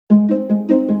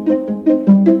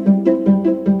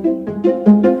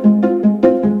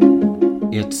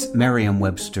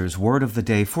Merriam-Webster's Word of the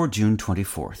Day for June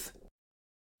 24th.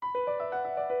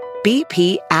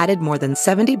 BP added more than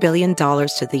 $70 billion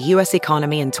to the U.S.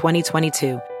 economy in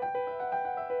 2022.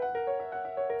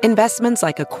 Investments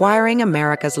like acquiring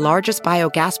America's largest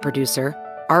biogas producer,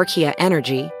 Archaea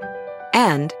Energy,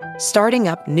 and starting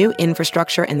up new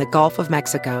infrastructure in the Gulf of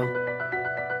Mexico.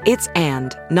 It's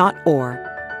and, not or.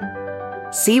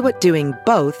 See what doing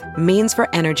both means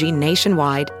for energy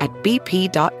nationwide at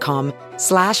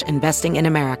bp.com/investing in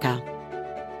America.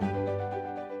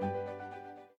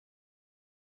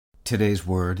 Today's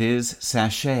word is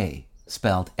sashay,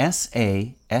 spelled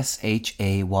S-A-S-H-A-Y.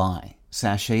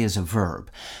 Sashay is a verb.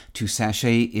 To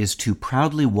sashay is to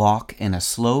proudly walk in a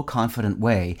slow, confident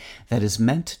way that is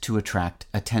meant to attract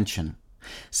attention.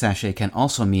 Sashay can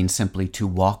also mean simply to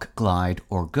walk, glide,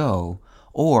 or go,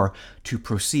 or to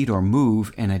proceed or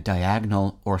move in a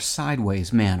diagonal or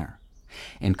sideways manner.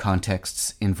 In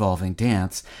contexts involving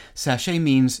dance, sashay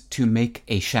means to make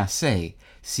a chasse,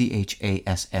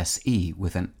 C-H-A-S-S-E,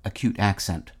 with an acute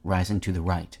accent, rising to the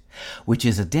right, which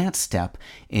is a dance step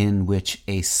in which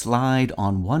a slide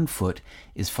on one foot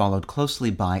is followed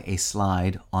closely by a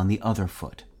slide on the other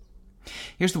foot.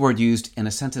 Here's the word used in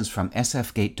a sentence from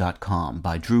sfgate.com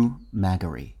by Drew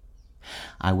Magary.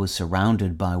 I was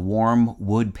surrounded by warm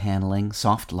wood paneling,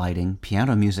 soft lighting,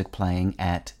 piano music playing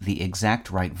at the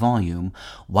exact right volume,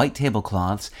 white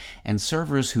tablecloths, and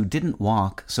servers who didn't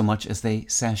walk so much as they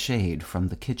sashayed from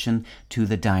the kitchen to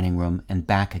the dining room and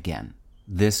back again.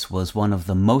 This was one of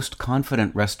the most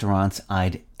confident restaurants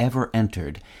I'd ever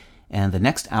entered, and the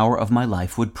next hour of my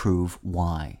life would prove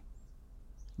why.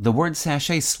 The word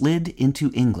sashay slid into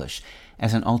English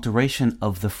as an alteration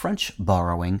of the French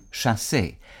borrowing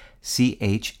chasse,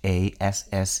 C-H-A-S-S-E,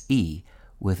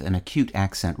 with an acute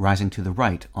accent rising to the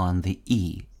right on the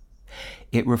E.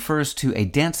 It refers to a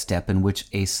dance step in which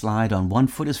a slide on one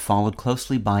foot is followed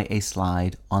closely by a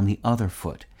slide on the other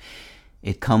foot.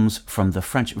 It comes from the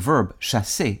French verb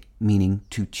chasser, meaning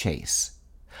to chase.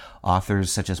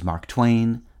 Authors such as Mark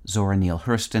Twain, Zora Neale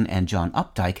Hurston, and John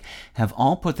Updike have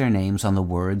all put their names on the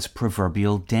word's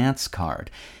proverbial dance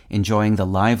card, enjoying the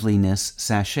liveliness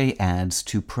sashay adds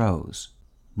to prose.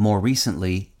 More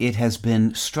recently, it has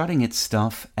been strutting its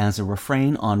stuff as a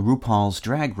refrain on RuPaul's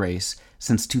Drag Race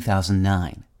since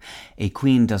 2009. A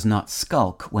queen does not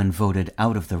skulk when voted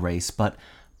out of the race, but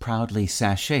proudly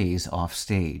sashays off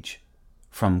stage.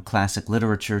 From classic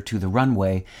literature to the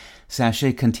runway,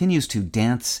 sashay continues to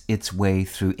dance its way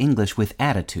through English with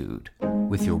attitude.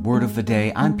 With your word of the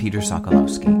day, I'm Peter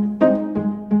Sokolowski.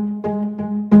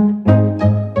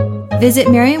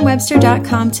 Visit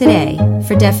Merriam-Webster.com today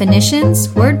for definitions,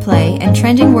 wordplay, and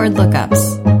trending word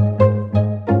lookups.